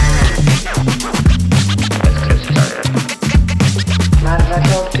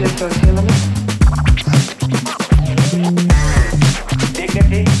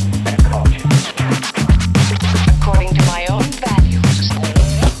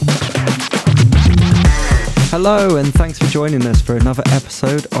Hello, and thanks for joining us for another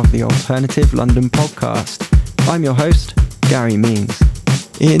episode of the Alternative London podcast. I'm your host, Gary Means.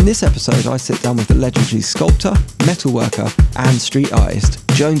 In this episode, I sit down with the legendary sculptor, metalworker, and street artist,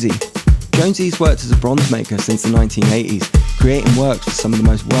 Jonesy. Jonesy's worked as a bronze maker since the 1980s, creating works for some of the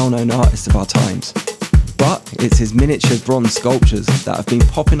most well-known artists of our times. But it's his miniature bronze sculptures that have been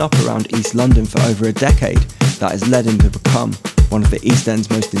popping up around East London for over a decade that has led him to become one of the East End's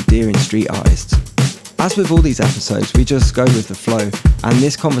most endearing street artists. As with all these episodes, we just go with the flow, and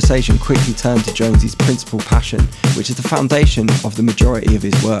this conversation quickly turned to Jonesy's principal passion, which is the foundation of the majority of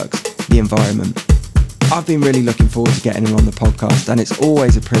his works, the environment. I've been really looking forward to getting him on the podcast, and it's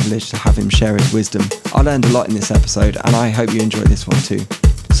always a privilege to have him share his wisdom. I learned a lot in this episode, and I hope you enjoy this one too.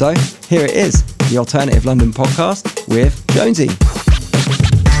 So, here it is, the Alternative London podcast with Jonesy.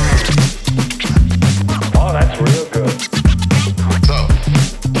 Oh, that's real good. So,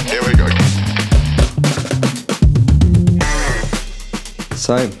 here we go.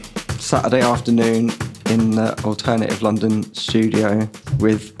 So, Saturday afternoon in the Alternative London studio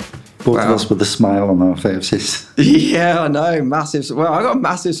with... Both of us with a smile on our faces. Yeah, I know, massive. Well, I got a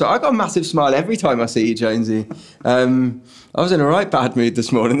massive smile every time I see you, Jonesy. I was in a right bad mood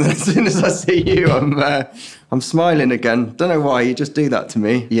this morning. As soon as I see you, I'm smiling again. Don't know why. You just do that to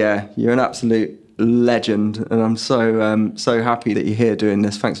me. Yeah, you're an absolute legend, and I'm so happy that you're here doing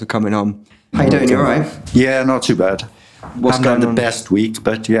this. Thanks for coming on. How you doing? You all right? Yeah, not too bad. What's going had on? the best week,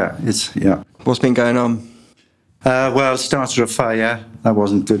 but yeah. What's been going on? Well, started a fire. That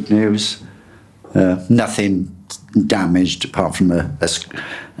wasn't good news. Nothing damaged apart from a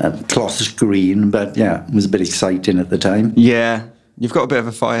cloth screen, but yeah, it was a bit exciting at the time. Yeah, you've got a bit of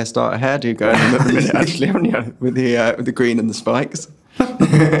a fire starter hairdo going on at the minute, actually, haven't you? With the green and the spikes.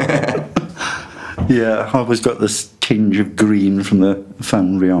 Yeah, I've always got this tinge of green from the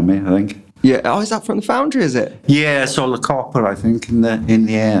foundry on me, I think. Yeah. Oh, is that from the foundry? Is it? Yeah, it's all the copper, I think, in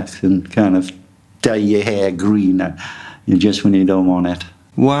the air can kind of dye your hair green. Just when you don't want it.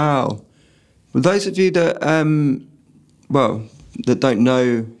 Wow. Well, those of you that that don't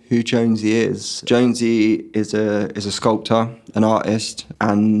know who Jonesy is is a sculptor, an artist,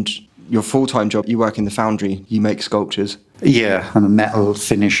 and your full-time job, you work in the foundry. You make sculptures. Yeah, I'm a metal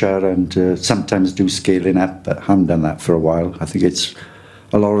finisher and sometimes do scaling up, but I haven't done that for a while. I think it's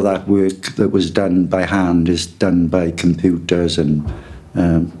a lot of that work that was done by hand is done by computers and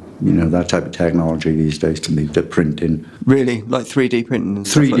that type of technology these days, computer printing. Really? Like 3D printing and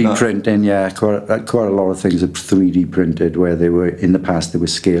stuff 3D like that? printing, yeah. Quite a lot of things are 3D printed where they were, in the past, they were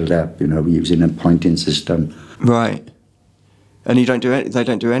scaled up, using a pointing system. Right. And they don't do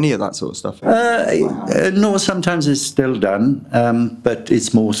any of that sort of stuff? No, sometimes it's still done, but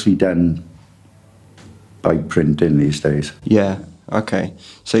it's mostly done by printing these days. Yeah. Okay.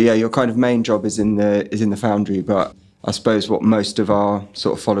 So yeah, your kind of main job is in the foundry, but I suppose what most of our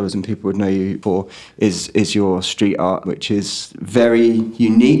sort of followers and people would know you for is your street art, which is very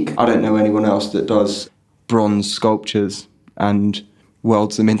unique. I don't know anyone else that does bronze sculptures and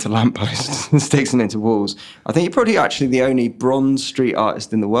welds them into lampposts and sticks them into walls. I think you're probably actually the only bronze street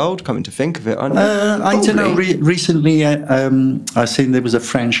artist in the world, coming to think of it, aren't you? I don't know. Recently, I seen there was a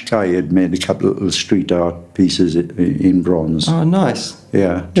French guy who had made a couple of little street art pieces in bronze. Oh, nice.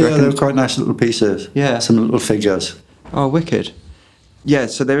 Yeah, they were quite nice little pieces. Yeah. Some little figures. Oh, wicked. Yeah,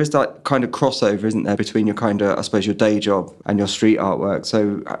 so there is that kind of crossover, isn't there, between your kind of, I suppose, your day job and your street artwork.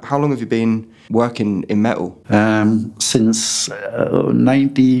 So how long have you been working in metal? Since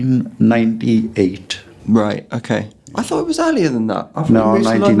 1998. Right, okay. I thought it was earlier than that. No,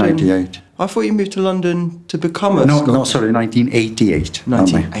 1998. I thought you moved to London to become a sculptor. No, sorry, 1988.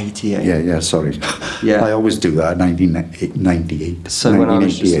 1988. Yeah, sorry. Yeah. I always do that, 1998. So when I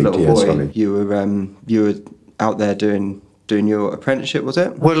was just a little boy, yeah, you were out there doing your apprenticeship, was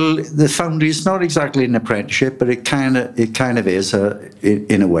it? Well, the foundry is not exactly an apprenticeship, but it kind of is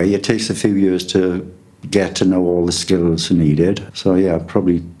in a way. It takes a few years to get to know all the skills needed. So yeah,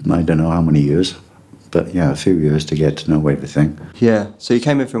 probably, I don't know how many years, but yeah, a few years to get to know everything. Yeah. So you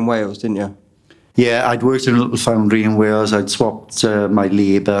came in from Wales, didn't you? Yeah, I'd worked in a little foundry in Wales. I'd swapped my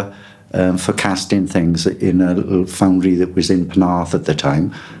labour for casting things in a little foundry that was in Penarth at the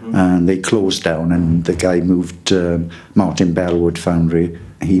time. Mm-hmm. And they closed down, and the guy moved, Martin Bellwood Foundry,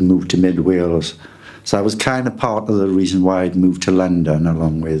 he moved to Mid Wales. So I was kind of part of the reason why I'd moved to London,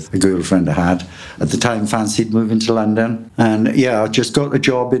 along with a girlfriend I had at the time, fancied moving to London. And yeah, I just got a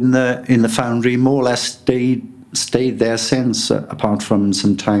job in the foundry, more or less stayed there since, apart from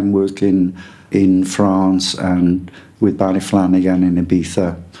some time working in France and with Barney Flanagan in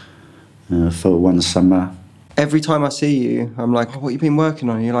Ibiza for one summer. Every time I see you, I'm like, oh, what have you been working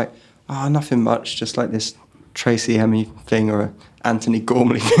on? And you're like, oh, nothing much, just like this Tracy Hemi thing or a Anthony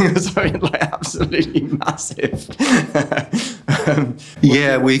Gormley thing or something like absolutely massive.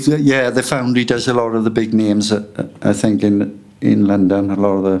 The Foundry does a lot of the big names, I think, in London, a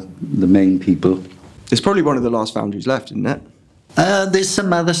lot of the main people. It's probably one of the last foundries left, isn't it? There's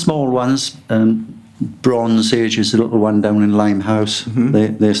some other small ones. Bronze Age is a little one down in Limehouse.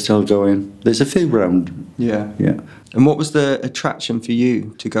 They're still going. There's a few around. Yeah. Yeah. And what was the attraction for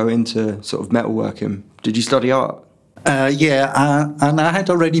you to go into sort of metalworking? Did you study art? And I had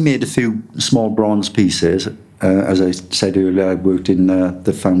already made a few small bronze pieces. As I said earlier, I worked in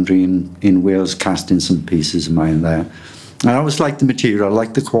the foundry in Wales, casting some pieces of mine there. And I always liked the material, I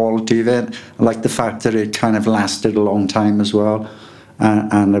liked the quality of it, I liked the fact that it kind of lasted a long time as well.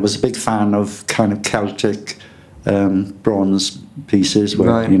 And I was a big fan of kind of Celtic bronze pieces,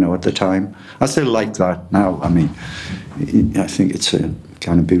 Right. At the time. I still like that now. I mean, I think it's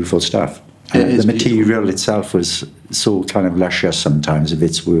kind of beautiful stuff. The material itself was so kind of luscious sometimes if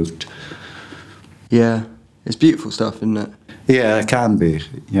it's worked. Yeah, it's beautiful stuff, isn't it? Yeah, it can be,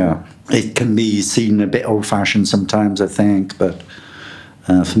 yeah. It can be seen a bit old-fashioned sometimes, I think, but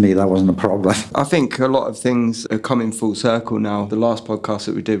for me that wasn't a problem. I think a lot of things are coming full circle now. The last podcast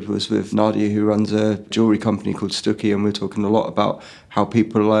that we did was with Nadia, who runs a jewellery company called Stucky, and we're talking a lot about how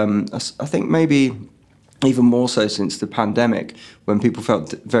people, I think maybe even more so since the pandemic, when people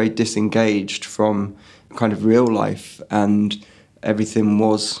felt very disengaged from kind of real life and everything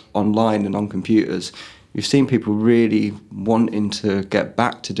was online and on computers. You've seen people really wanting to get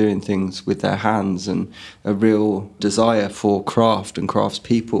back to doing things with their hands and a real desire for craft and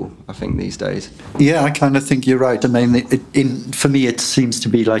craftspeople, I think, these days. Yeah, I kind of think you're right. I mean, for me, it seems to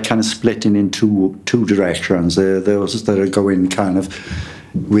be like kind of splitting in two directions. There are those that are going kind of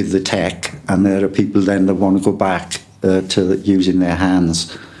with the tech, and there are people then that want to go back to using their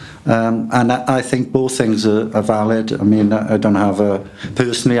hands. And I think both things are valid. I mean, I don't have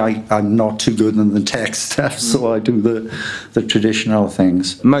personally, I'm not too good in the tech stuff, so I do the traditional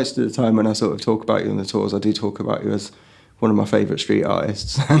things. Most of the time when I sort of talk about you on the tours, I do talk about you as one of my favourite street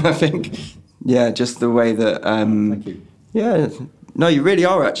artists. And I think, just the way that... Thank you. Yeah, no, you really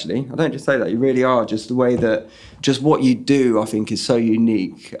are, actually. I don't just say that, you really are. Just the way that, just what you do, I think, is so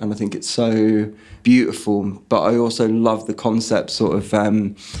unique, and I think it's so beautiful. But I also love the concept, sort of,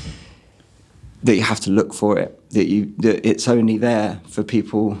 that you have to look for it, that it's only there for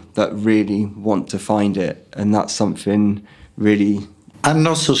people that really want to find it, and that's something really... I'm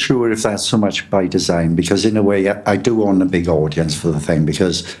not so sure if that's so much by design, because in a way I do want a big audience for the thing,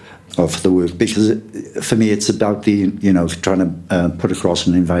 because of the work, because for me it's about trying to put across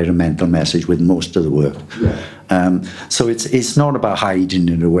an environmental message with most of the work. Yeah. So it's not about hiding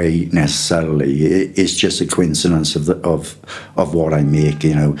it away necessarily. It's just a coincidence of what I make.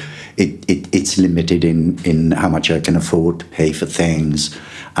 It's limited in how much I can afford to pay for things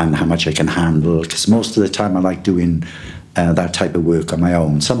and how much I can handle. Because most of the time I like doing that type of work on my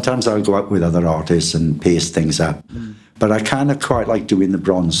own. Sometimes I'll go out with other artists and paste things up. But I kind of quite like doing the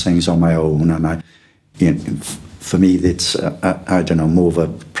bronze things on my own, and for me, it's I don't know, more of a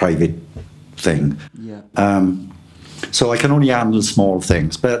private thing. Yeah. So I can only handle small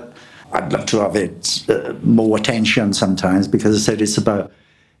things, but I'd love to have it more attention sometimes, because I said it's about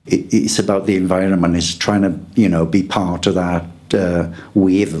the environment. It's trying to be part of that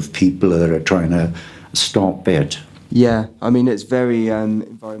wave of people that are trying to stop it. Yeah, I mean, it's very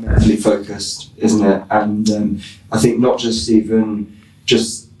environmentally focused, isn't it? And I think not just even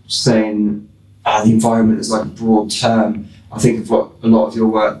just saying the environment is like a broad term. I think of what a lot of your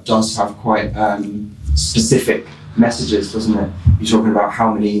work does have quite specific messages, doesn't it? You're talking about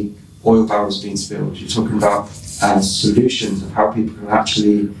how many oil barrels have been spilled. You're talking about solutions of how people can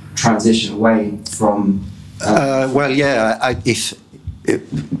actually transition away from...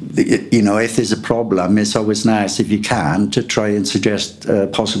 if there's a problem, it's always nice, if you can, to try and suggest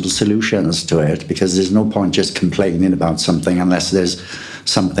possible solutions to it, because there's no point just complaining about something unless there's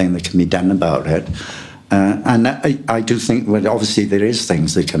something that can be done about it. And I do think, well, obviously there is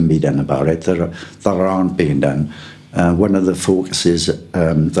things that can be done about it that aren't being done. One of the focuses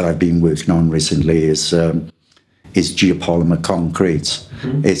that I've been working on recently is geopolymer concretes.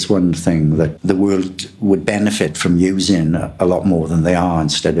 Mm-hmm. It's one thing that the world would benefit from using a lot more than they are,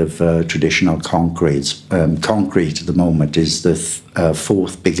 instead of traditional concretes. Concrete at the moment is the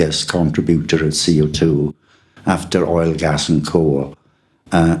fourth biggest contributor of CO2 after oil, gas and coal.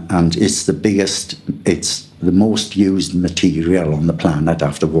 And it's the most used material on the planet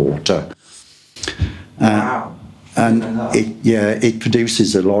after water. Wow. And it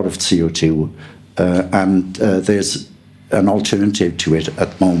produces a lot of CO2. And there's an alternative to it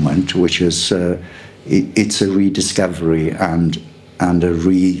at the moment, which is it's a rediscovery and a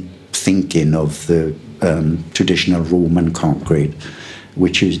rethinking of the traditional Roman concrete,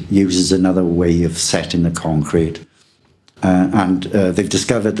 which uses another way of setting the concrete. And they've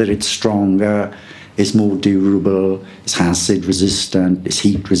discovered that it's stronger, it's more durable, it's acid resistant, it's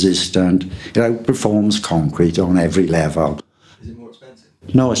heat resistant. It outperforms concrete on every level. Is it more expensive?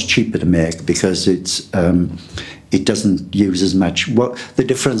 No, it's cheaper to make because it doesn't use as much. Well, the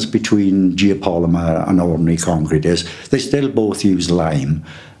difference between geopolymer and ordinary concrete is they still both use lime,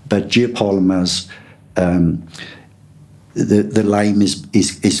 but geopolymers, the lime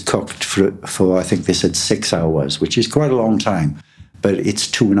is cooked for I think they said 6 hours, which is quite a long time, but it's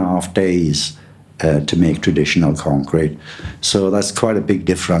 2.5 days to make traditional concrete. So that's quite a big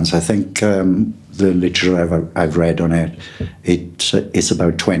difference. I think the literature I've read on it, it's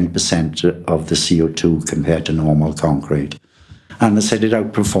about 20% of the CO2 compared to normal concrete. And they said it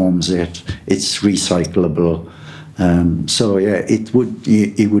outperforms it. It's recyclable. So yeah, it would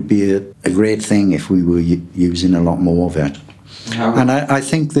be a great thing if we were using a lot more of it. And I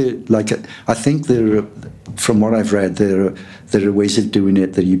think from what I've read, there are ways of doing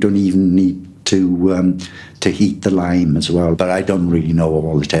it that you don't even need to heat the lime as well. But I don't really know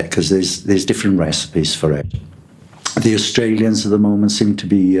all the tech because there's different recipes for it. The Australians at the moment seem to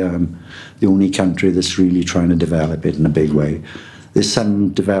be the only country that's really trying to develop it in a big way. There's some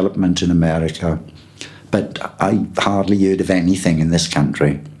development in America, but I hardly heard of anything in this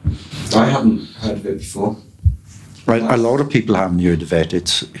country. I haven't heard of it before. Right, a lot of people haven't heard of it.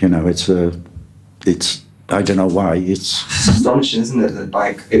 It's I don't know why. It's astonishing, isn't it?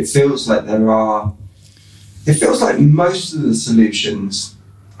 That it feels like most of the solutions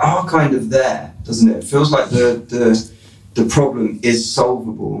are kind of there, doesn't it? It feels like the problem is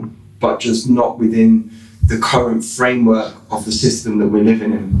solvable, but just not within the current framework of the system that we're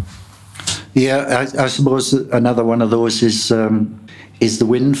living in. Yeah, I suppose another one of those is the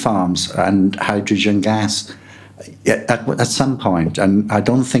wind farms and hydrogen gas at some point, and I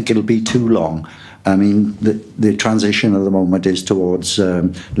don't think it'll be too long. I mean, the transition at the moment is towards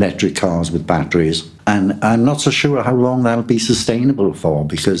electric cars with batteries, and I'm not so sure how long that'll be sustainable for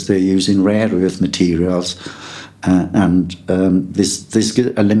because they're using rare earth materials, and there's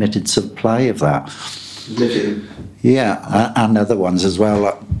a limited supply of that. Lithium. Yeah, and other ones as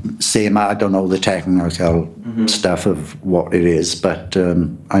well. Same, I don't know the technical stuff of what it is, but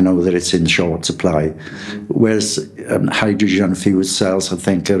I know that it's in short supply. Whereas hydrogen fuel cells, I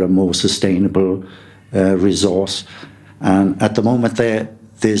think, are a more sustainable resource. And at the moment,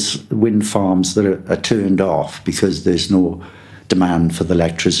 there's wind farms that are turned off because there's no demand for the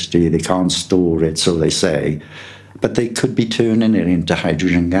electricity. They can't store it, so they say. But they could be turning it into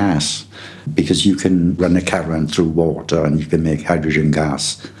hydrogen gas because you can run a current through water and you can make hydrogen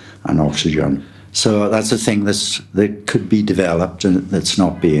gas and oxygen. So that's a thing that could be developed and that's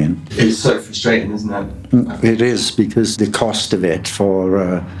not being. It's so frustrating, isn't it? It is, because the cost of it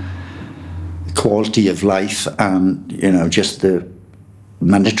for quality of life and, just the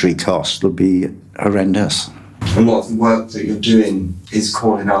monetary cost will be horrendous. A lot of the work that you're doing is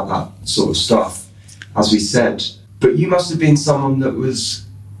calling out that sort of stuff, as we said. But you must have been someone that was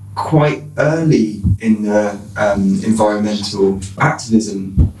quite early in the environmental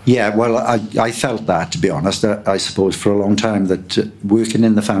activism. Yeah, well, I felt that, to be honest. I suppose for a long time that working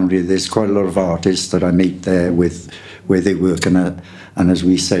in the foundry, there's quite a lot of artists that I meet there with where they work, and as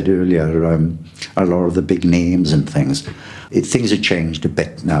we said earlier, a lot of the big names and things. Things have changed a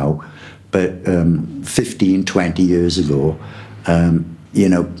bit now, but 15, 20 years ago,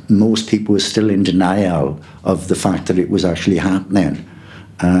 most people were still in denial of the fact that it was actually happening.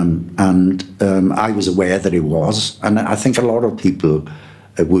 I was aware that it was, and I think a lot of people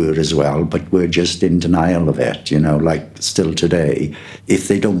were as well, but we're just in denial of it, like still today. If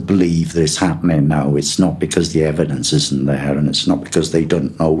they don't believe that it's happening now, it's not because the evidence isn't there, and it's not because they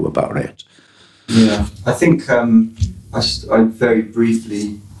don't know about it. Yeah, I think I very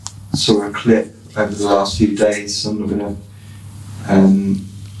briefly saw a clip over the last few days, so I'm not going to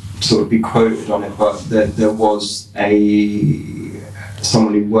sort of be quoted on it, but there was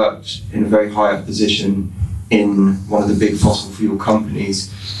someone who worked in a very high up position in one of the big fossil fuel companies,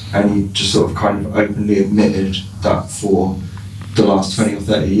 and he just sort of kind of openly admitted that for the last 20 or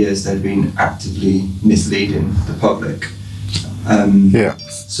 30 years they'd been actively misleading the public.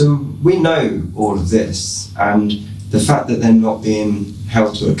 So we know all of this, and the fact that they're not being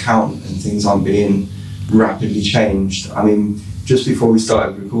held to account and things aren't being rapidly changed. I mean, just before we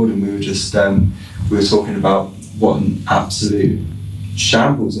started recording, we were talking about what an absolute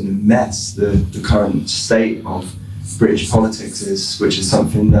shambles and a mess the current state of British politics is, which is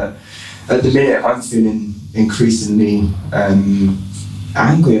something that at the minute I'm feeling increasingly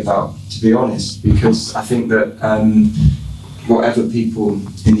angry about, to be honest, because I think that whatever people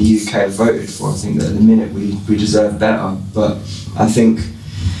in the UK have voted for, I think that at the minute we deserve better. But I think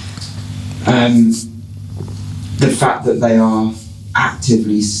the fact that they are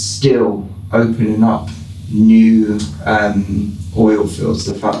actively still opening up new oil fields,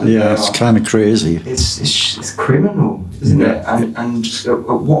 the fact that it's kind of crazy. It's criminal, isn't it? And at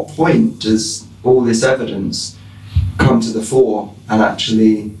what point does all this evidence come to the fore and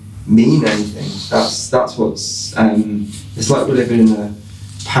actually mean anything? That's what's it's like we're living in a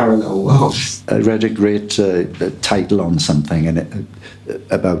parallel world. I read a great title on something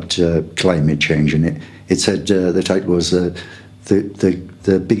about climate change, and it said the title was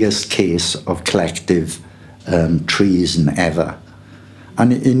the biggest case of collective treason ever.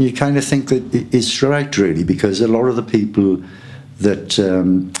 And you kind of think that it's right, really, because a lot of the people that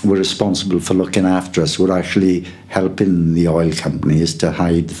were responsible for looking after us were actually helping the oil companies to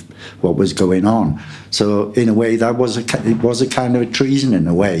hide what was going on. So in a way, it was a kind of a treason in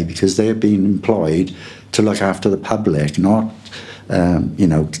a way, because they had been employed to look after the public, not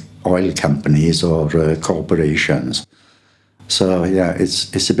oil companies or corporations. So yeah,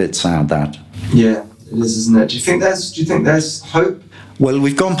 it's a bit sad, that. Yeah, it is, isn't it? Do you think there's hope? Well,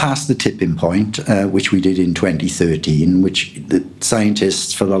 we've gone past the tipping point, which we did in 2013, which the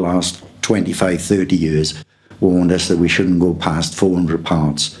scientists for the last 25, 30 years warned us that we shouldn't go past 400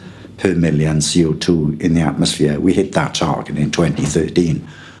 parts per million CO2 in the atmosphere. We hit that target in 2013.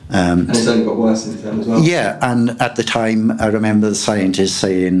 And it's only got worse since then as well. Yeah, and at the time, I remember the scientists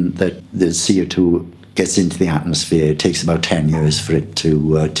saying that the CO2 gets into the atmosphere. It takes about 10 years for it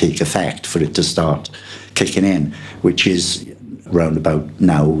to take effect, for it to start kicking in, which is round about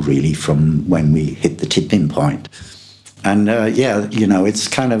now, really, from when we hit the tipping point. And it's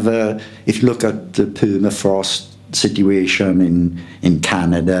kind of if you look at the permafrost situation in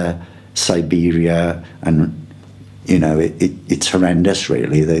Canada, Siberia, and it's horrendous,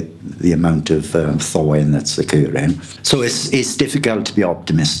 really, the amount of thawing that's occurring. So it's difficult to be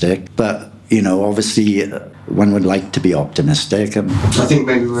optimistic, but obviously one would like to be optimistic. I think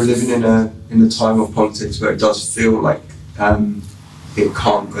maybe we're living in a time of politics where it does feel like it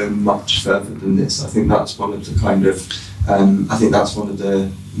can't go much further than this. I think that's one of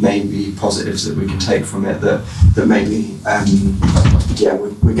the maybe positives that we can take from it, that maybe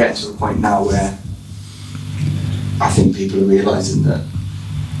we're getting to a point now where I think people are realising that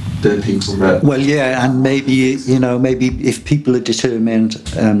the people that... Well, yeah, and maybe if people are determined,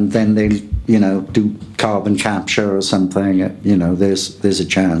 then they'll do carbon capture or something. There's a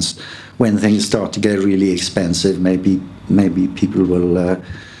chance. When things start to get really expensive, maybe people will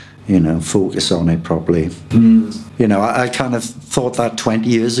focus on it properly. I kind of thought that 20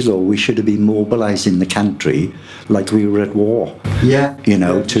 years ago we should have been mobilising the country like we were at war. Yeah.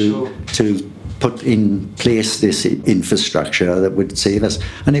 To put in place this infrastructure that would save us.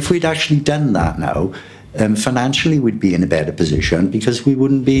 And if we'd actually done that now, financially we'd be in a better position, because we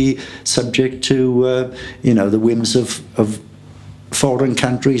wouldn't be subject to the whims of foreign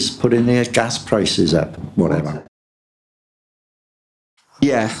countries putting their gas prices up, whatever.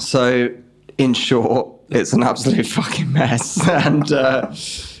 Yeah, so in short, it's an absolute fucking mess. And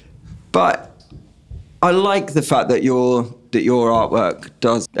but I like the fact that your artwork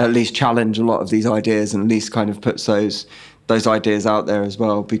does at least challenge a lot of these ideas, and at least kind of puts those ideas out there as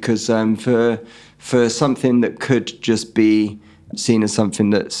well. Because for something that could just be seen as something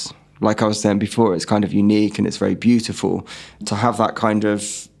that's, like I was saying before, it's kind of unique and it's very beautiful, to have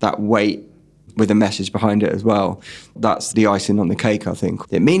that weight with a message behind it as well, that's the icing on the cake, I think.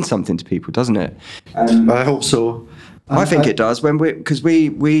 It means something to people, doesn't it? I hope so. I think it does, because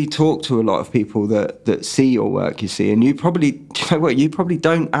we talk to a lot of people that see your work, you see, and you probably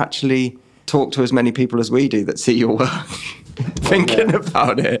don't actually talk to as many people as we do that see your work. Thinking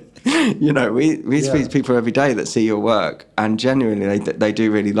about it, we speak to people every day that see your work, and genuinely they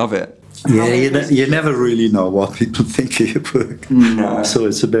do really love it. Yeah, you never really know what people think of your work. No. So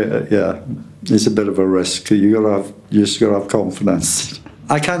it's a bit, it's a bit of a risk. You just gotta have confidence.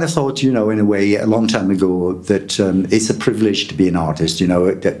 I kind of thought, in a way, a long time ago, that it's a privilege to be an artist.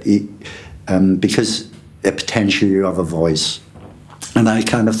 Because potentially you have a voice, and I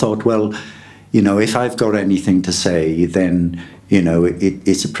kind of thought, well, if I've got anything to say, then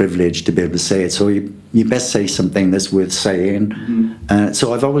it's a privilege to be able to say it. So you best say something that's worth saying. Mm-hmm.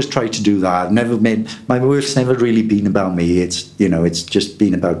 So I've always tried to do that. My work's never really been about me. It's just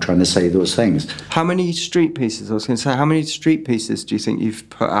been about trying to say those things. How many street pieces do you think you've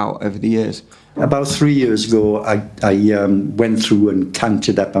put out over the years? About 3 years ago, I went through and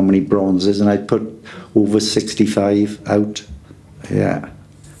counted up how many bronzes, and I put over 65 out. Yeah,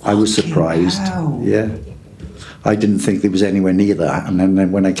 I was surprised. Hell. Yeah, I didn't think there was anywhere near that, and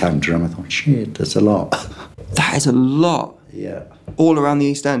then when I counted them, I thought, shit, that's a lot. That is a lot. Yeah, All around the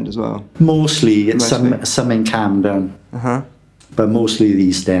East End as well. mostly it's Mostly. some in Camden, but mostly the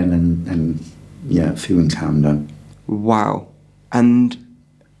East End and yeah, a few in Camden. Wow. And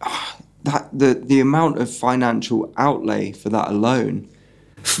that the amount of financial outlay for that alone.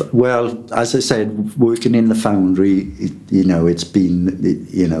 Well, as I said, working in the foundry, it's been,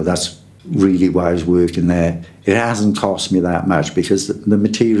 that's really why I was working there. It hasn't cost me that much because the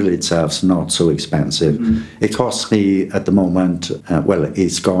material itself's not so expensive. It costs me at the moment,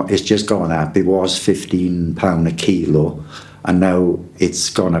 it's just gone up. It was £15 a kilo, and now it's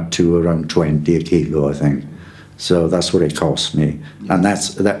gone up to around 20 a kilo, I think. So that's what it costs me, and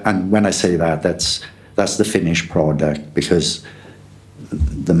and when I say that, that's the finished product, because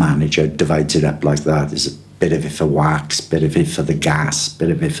the manager divides it up like that. There's a bit of it for wax, bit of it for the gas, bit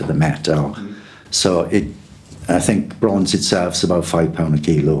of it for the metal. So I think bronze itself's about £5 a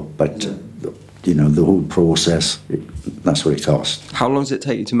kilo, but the whole process, that's what it costs. How long does it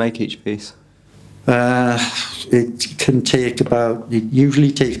take you to make each piece? It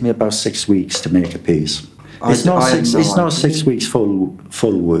usually takes me about 6 weeks to make a piece. It's not six weeks full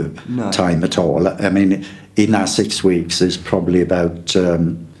work time at all. I mean, in that 6 weeks, there's probably about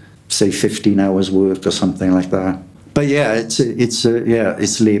say 15 hours work or something like that. But yeah,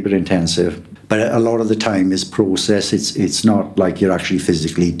 it's labour intensive. But a lot of the time is process. It's not like you're actually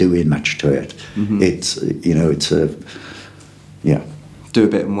physically doing much to it. It's Do a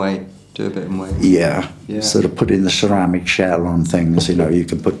bit and wait. Yeah. Sort of putting the ceramic shell on things. You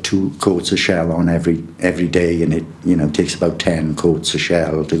can put 2 coats of shell on every day, and it takes about 10 coats of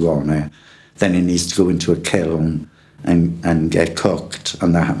shell to go on there. Then it needs to go into a kiln and get cooked,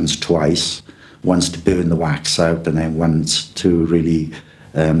 and that happens twice. Once to burn the wax out, and then once to really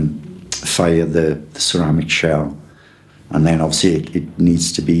fire the ceramic shell. And then obviously it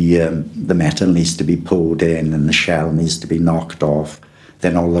needs to be, the metal needs to be poured in, and the shell needs to be knocked off.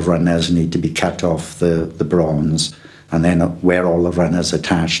 Then all the runners need to be cut off the bronze, and then where all the runners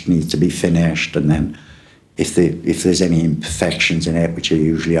attached needs to be finished, and then if there's any imperfections in it, which there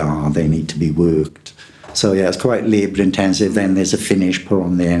usually are, they need to be worked. So yeah, it's quite labour intensive. Then there's a finish put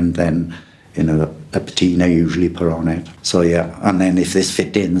on the end, then a patina usually put on it. So yeah, and then if there's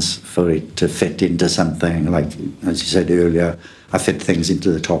fittings for it to fit into something, like as you said earlier, I fit things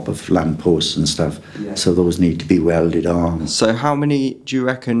into the top of lampposts and stuff. Yeah. So those need to be welded on. So how many do you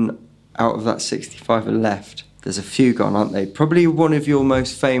reckon out of that 65 are left? There's a few gone, aren't they? Probably one of your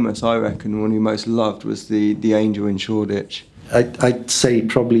most famous, I reckon, one you most loved was the Angel in Shoreditch. I'd say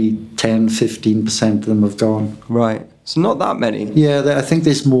probably 10-15% of them have gone. Right. So not that many. Yeah, I think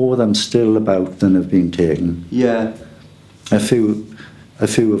there's more of them still about than have been taken. Yeah. A few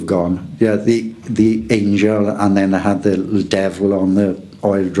have gone. Yeah, the Angel, and then I had the little devil on the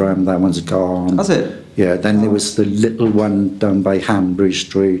oil drum. That one's gone. Has it? Yeah. Then there was the little one down by Hanbury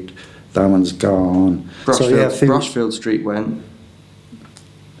Street. That one's gone. Brushfield Street went.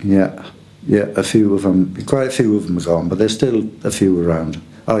 Yeah, a few of them. Quite a few of them are gone, but there's still a few around.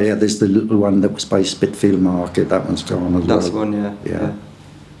 Oh yeah, there's the little one that was by Spitfield Market. That one's gone as well. That's one, yeah.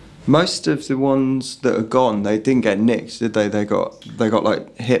 Most of the ones that are gone, they didn't get nicked, did they? They got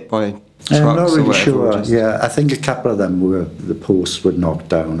like hit by trucks. I'm not really sure. or Yeah, I think a couple of them the posts were knocked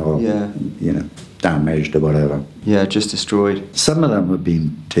down or damaged or whatever. Yeah, just destroyed. Some of them have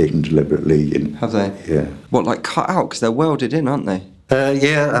been taken deliberately. Have they? Yeah. What, like cut out? Because they're welded in, aren't they?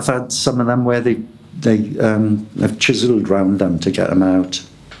 Yeah, I've had some of them where they have chiselled round them to get them out.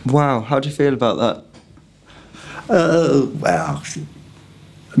 Wow, how do you feel about that? Well,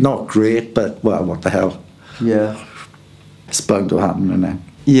 not great, but well, what the hell? Yeah. It's bound to happen, isn't it?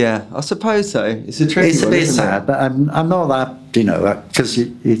 Yeah, I suppose so. It's a tricky It's a one, bit isn't sad, it? but I'm not that, because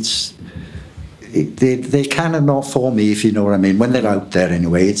they're kind of not for me, if you know what I mean. When they're out there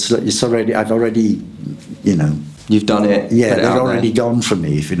anyway, it's already, I've already, You've done it. Yeah, they're already gone from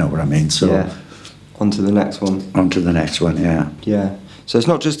me, if you know what I mean. So yeah. On to the next one. On to the next one, yeah. Yeah. So it's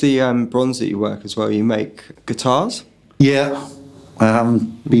not just the bronze that you work as well, you make guitars? Yeah. I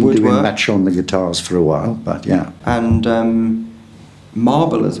haven't been Woodwork. doing much on the guitars for a while, but yeah. And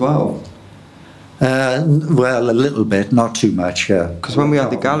marble as well? Well, a little bit, not too much, yeah. Because when we had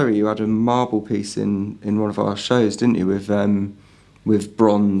the gallery, you had a marble piece in one of our shows, didn't you, with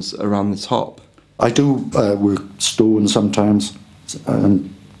bronze around the top? I do work stone sometimes.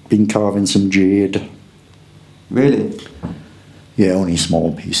 Been carving some jade. Really? Yeah, only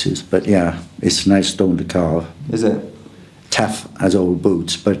small pieces. But yeah, it's a nice stone to carve. Is it? Tough as old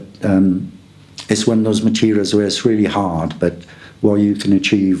boots, but it's one of those materials where it's really hard, but what you can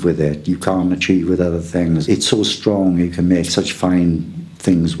achieve with it, you can't achieve with other things. It's so strong, you can make such fine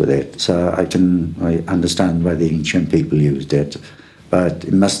things with it. So I understand why the ancient people used it, but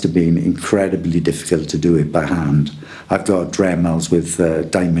it must have been incredibly difficult to do it by hand. I've got Dremels with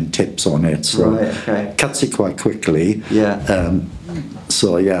diamond tips on it, so it cuts it quite quickly. Yeah.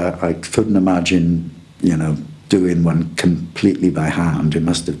 So yeah, I couldn't imagine, doing one completely by hand. It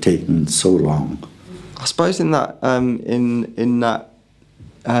must have taken so long. I suppose in that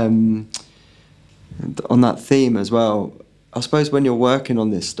on that theme as well, I suppose when you're working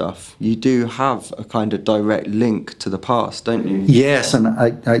on this stuff, you do have a kind of direct link to the past, don't you? Yes, and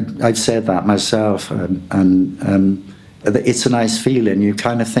I've said that myself, and it's a nice feeling. You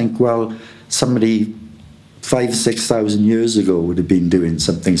kind of think, well, somebody 5,000 or 6,000 years ago would have been doing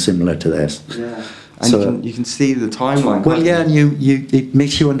something similar to this. Yeah. And so, you can see the timeline. Well, yeah, and it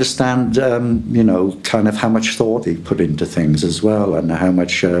makes you understand, kind of how much thought they put into things as well, and how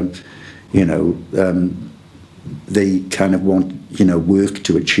much, they kind of want, work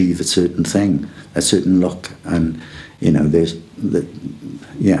to achieve a certain thing, a certain look, and I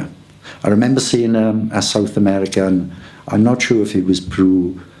remember seeing a South American. I'm not sure if it was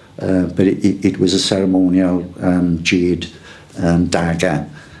Peru, but it was a ceremonial jade dagger.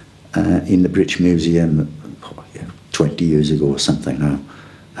 In the British Museum 20 years ago or something now,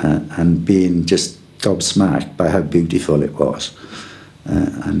 and being just gobsmacked by how beautiful it was,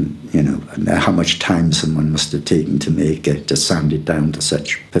 and how much time someone must have taken to make it, to sand it down to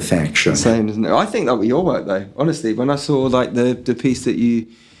such perfection. Insane, isn't it? I think that was your work though, honestly. When I saw like the piece that you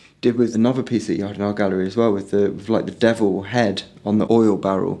did with another piece that you had in our gallery as well, with like the devil head on the oil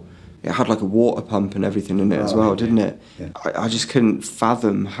barrel. It had like a water pump and everything in it as well, didn't it? Yeah. I just couldn't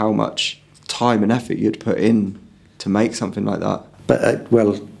fathom how much time and effort you'd put in to make something like that. But,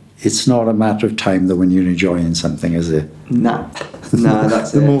 it's not a matter of time though when you're enjoying something, is it? Nah,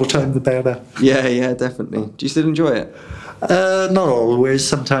 that's the more time, the better. Yeah, definitely. Do you still enjoy it? Not always.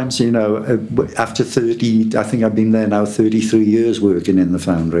 Sometimes, after 30, I think I've been there now 33 years working in the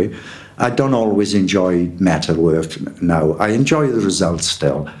foundry. I don't always enjoy metal work now. I enjoy the results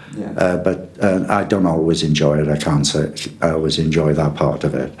still, but I don't always enjoy it. I can't say I always enjoy that part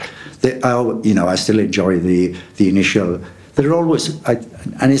of it. I still enjoy the initial. There are always,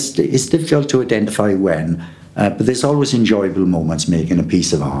 and it's difficult to identify when. But there's always enjoyable moments making a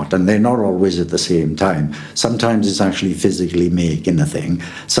piece of art, and they're not always at the same time. Sometimes it's actually physically making a thing.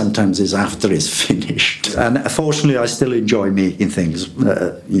 Sometimes it's after it's finished. And fortunately, I still enjoy making things,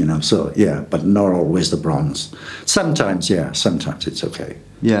 so yeah, but not always the bronze. Sometimes it's okay.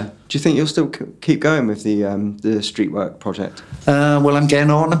 Yeah. Do you think you'll still keep going with the streetwork project? Well, I'm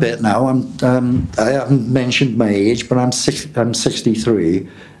getting on a bit now. I haven't mentioned my age, but I'm 63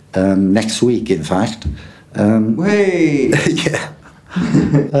 next week, in fact. Wait. Yeah.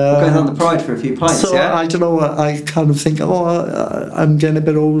 Going on the Pride for a few pints, so yeah? I don't know, I kind of think, I'm getting a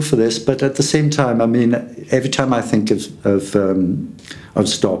bit old for this, but at the same time, I mean, every time I think of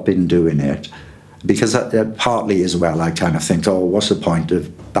stopping doing it, because partly as well, I kind of think, what's the point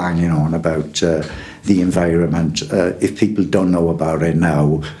of banging on about the environment? If people don't know about it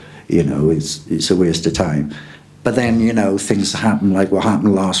now, it's a waste of time. But then, things happen like what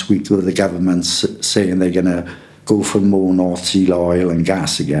happened last week with the government's saying they're going to go for more North Sea oil and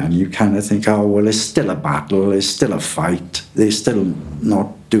gas again. You kind of think, well, it's still a battle, it's still a fight. They're still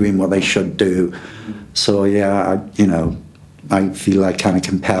not doing what they should do. So, yeah, I feel like kind of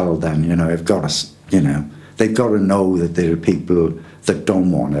compelled then, they've got to know that there are people that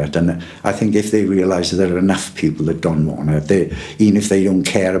don't want it. And I think if they realise that there are enough people that don't want it, even if they don't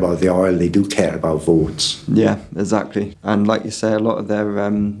care about the oil, they do care about votes. Yeah, exactly. And like you say, a lot of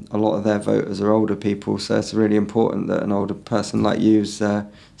their voters are older people, so it's really important that an older person like you is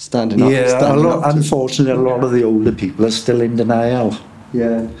standing up. Yeah, unfortunately, a lot of the older people are still in denial.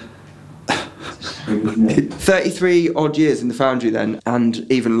 Yeah. 33 odd years in the foundry then,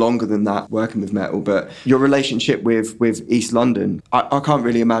 and even longer than that working with metal. But your relationship with East London, I can't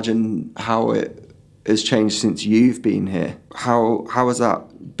really imagine how it has changed since you've been here. How has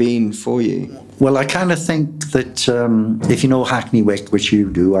that been for you? Well, I kind of think that if you know Hackney Wick, which you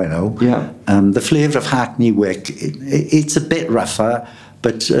do, I know, the flavour of Hackney Wick, it's a bit rougher,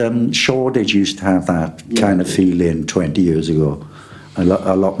 but Shoreditch used to have that kind of feeling 20 years ago, a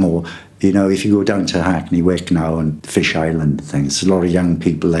lot more. If you go down to Hackney Wick now and Fish Island and things, a lot of young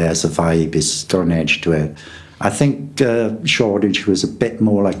people there, it's a vibe, it's got an edge to it. I think Shoreditch was a bit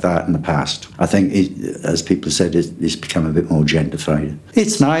more like that in the past. I think, as people said, it's become a bit more gentrified.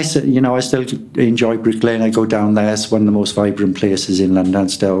 It's nice, I still enjoy Brick Lane. I go down there. It's one of the most vibrant places in London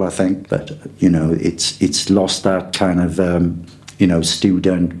still, I think. But, it's lost that kind of,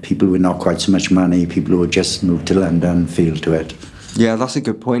 student, people with not quite so much money, people who have just moved to London feel to it. Yeah, that's a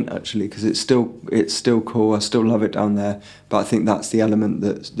good point actually, because it's still cool. I still love it down there, but I think that's the element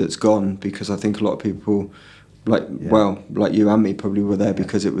that's gone, because I think a lot of people, like you and me, probably were there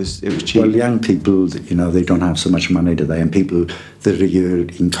because it was cheap. Well, young people, they don't have so much money, do they? And people that are here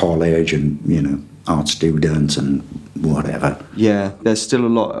in college and art students and whatever. Yeah, there's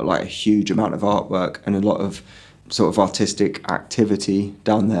still a huge amount of artwork and a lot of sort of artistic activity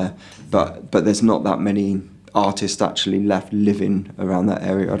down there, but there's not that many artists actually left living around that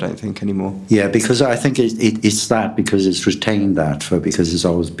area, I don't think, anymore. Yeah, because I think it's that, because it's retained that because it's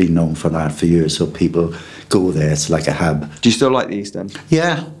always been known for that for years, so people go there. It's like a hub. Do you still like the East End?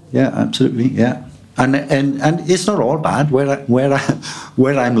 Yeah, absolutely, yeah. And it's not all bad where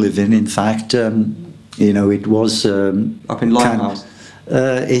I'm living. In fact, it was up in Limehouse.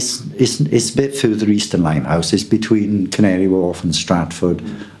 It's a bit further east than Limehouse. It's between Canary Wharf and Stratford.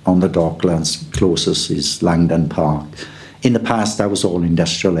 On the Docklands, closest is Langdon Park. In the past, that was all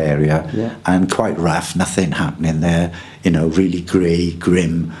industrial area, and quite rough, nothing happening there, really grey,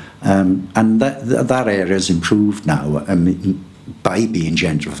 grim. And that area's improved now. By being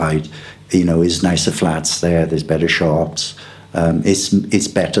gentrified, there's nicer flats there, there's better shops. It's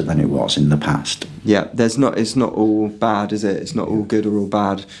better than it was in the past. Yeah, it's not all bad, is it? It's not all good or all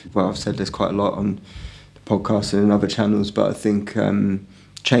bad. Well, I've said this quite a lot on the podcast and in other channels, but I think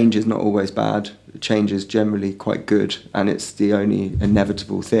change is not always bad. Change is generally quite good, and it's the only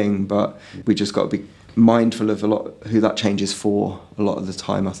inevitable thing, but we just got to be mindful of who that change is for a lot of the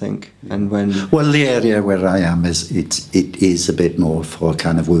time, I think. And well, the area where I am it is a bit more for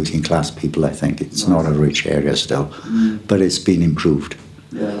kind of working class people, I think. It's not a rich area still, but it's been improved.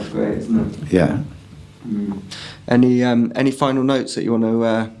 Yeah, that's great, isn't it? Yeah. Any final notes that you want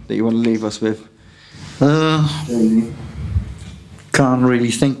to leave us with? Can't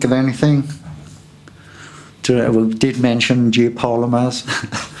really think of anything. We did mention geopolymers.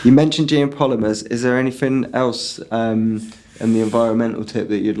 You mentioned geopolymers. Is there anything else in the environmental tip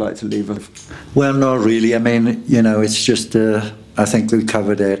that you'd like to leave us? Well, not really. I mean, it's just, I think we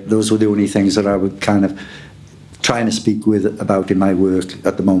covered it. Those were the only things that I would kind of trying to speak about in my work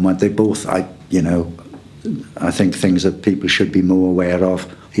at the moment. They both, I think things that people should be more aware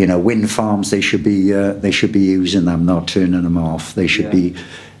of. Wind farms, they should be using them, not turning them off. They should be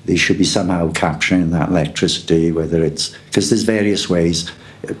somehow capturing that electricity, whether it's, because there's various ways.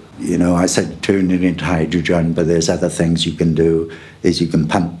 I said turn it into hydrogen, but there's other things you can do. Is you can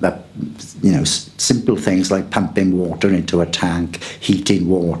pump up, simple things like pumping water into a tank, heating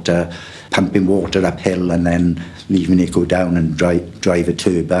water, pumping water uphill and then leaving it go down and drive a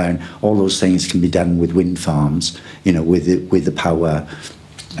turbine. All those things can be done with wind farms, with the power,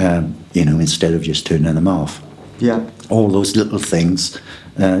 instead of just turning them off. Yeah. All those little things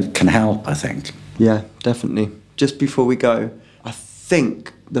can help, I think. Yeah, definitely. Just before we go, I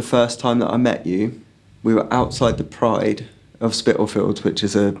think the first time that I met you, we were outside the Pride of Spitalfields, which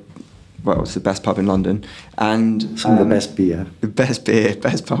is it's the best pub in London, and some of the best beer. The best beer,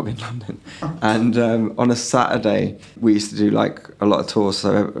 best pub in London. And on a Saturday, we used to do a lot of tours,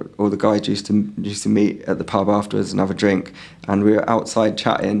 so all the guys used to meet at the pub afterwards and have a drink, and we were outside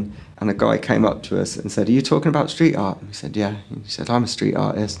chatting, and a guy came up to us and said, "Are you talking about street art?" And we said, "Yeah." And he said, "I'm a street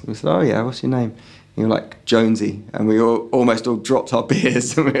artist." And we said, "Oh yeah, what's your name?" And you were like, "Jonesy." And we almost all dropped our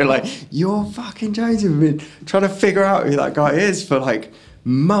beers, and we were like, "You're fucking Jonesy." We've been trying to figure out who that guy is for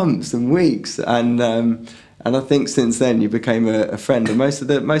months and weeks, and I think since then you became a friend, and most of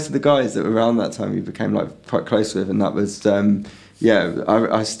the guys that were around that time you became quite close with, and that was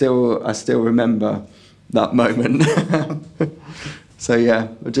I still remember that moment. So yeah,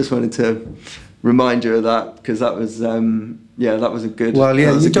 I just wanted to remind you of that, because that was that was a good. Well,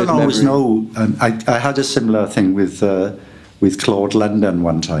 yeah, you don't always memory. know. I had a similar thing with Claude London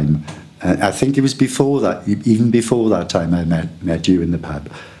one time. I think it was before that, even before that time I met you in the pub.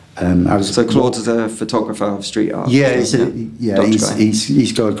 So Claude is a photographer of street art. Yeah,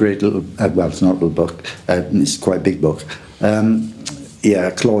 he's got a great little, it's not a little book, it's quite a big book.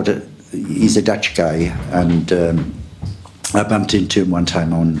 Claude, he's a Dutch guy, and I bumped into him one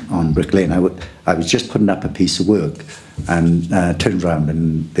time on Brick Lane. I was just putting up a piece of work and turned around,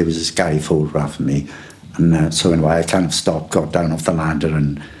 and there was this guy photographing me. And so anyway, I kind of stopped, got down off the ladder,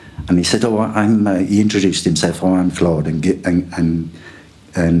 and he said, he introduced himself, "I'm Claude," and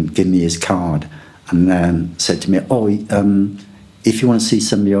gave me his card. and said to me, "Oh, if you want to see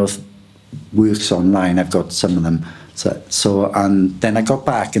some of your works online, I've got some of them." So and then I got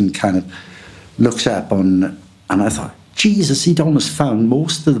back and kind of looked up and I thought, Jesus, he'd almost found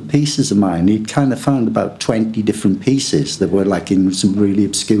most of the pieces of mine. He'd kind of found about 20 different pieces that were like in some really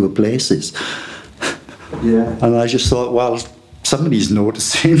obscure places. Yeah. And I just thought, well, somebody's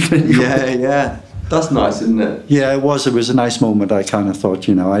noticing. Yeah. That's nice, isn't it? Yeah, it was. It was a nice moment. I kind of thought,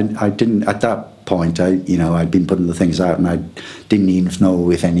 I didn't, at that point, I'd been putting the things out and I didn't even know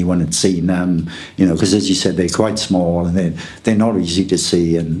if anyone had seen them, because as you said, they're quite small and they're not easy to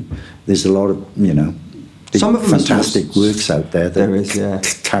see, and there's a lot of, some of them fantastic works out there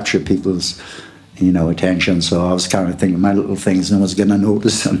that capture people's attention. So I was kind of thinking, my little things, no one's going to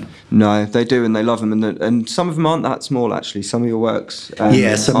notice them. No, they do, and they love them, and some of them aren't that small actually. Some of your works some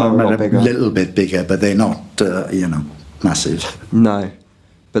of them are bigger. A little bit bigger, but they're not massive. No,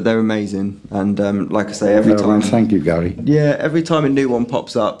 but they're amazing, and like I say, every time. Thank you, Gary. Yeah, every time a new one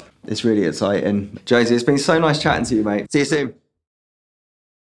pops up, it's really exciting. Jonesy, it's been so nice chatting to you, mate. See you soon.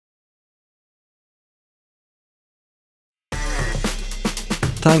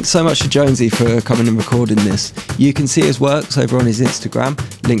 Thanks so much to Jonesy for coming and recording this. You can see his works over on his Instagram,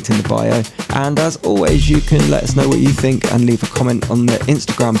 linked in the bio. And as always, you can let us know what you think and leave a comment on the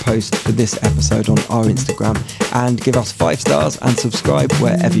Instagram post for this episode on our Instagram. And give us 5 stars and subscribe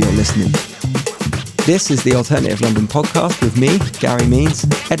wherever you're listening. This is the Alternative London podcast with me, Gary Means,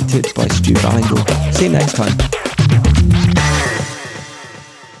 edited by Stu Ballingle. See you next time.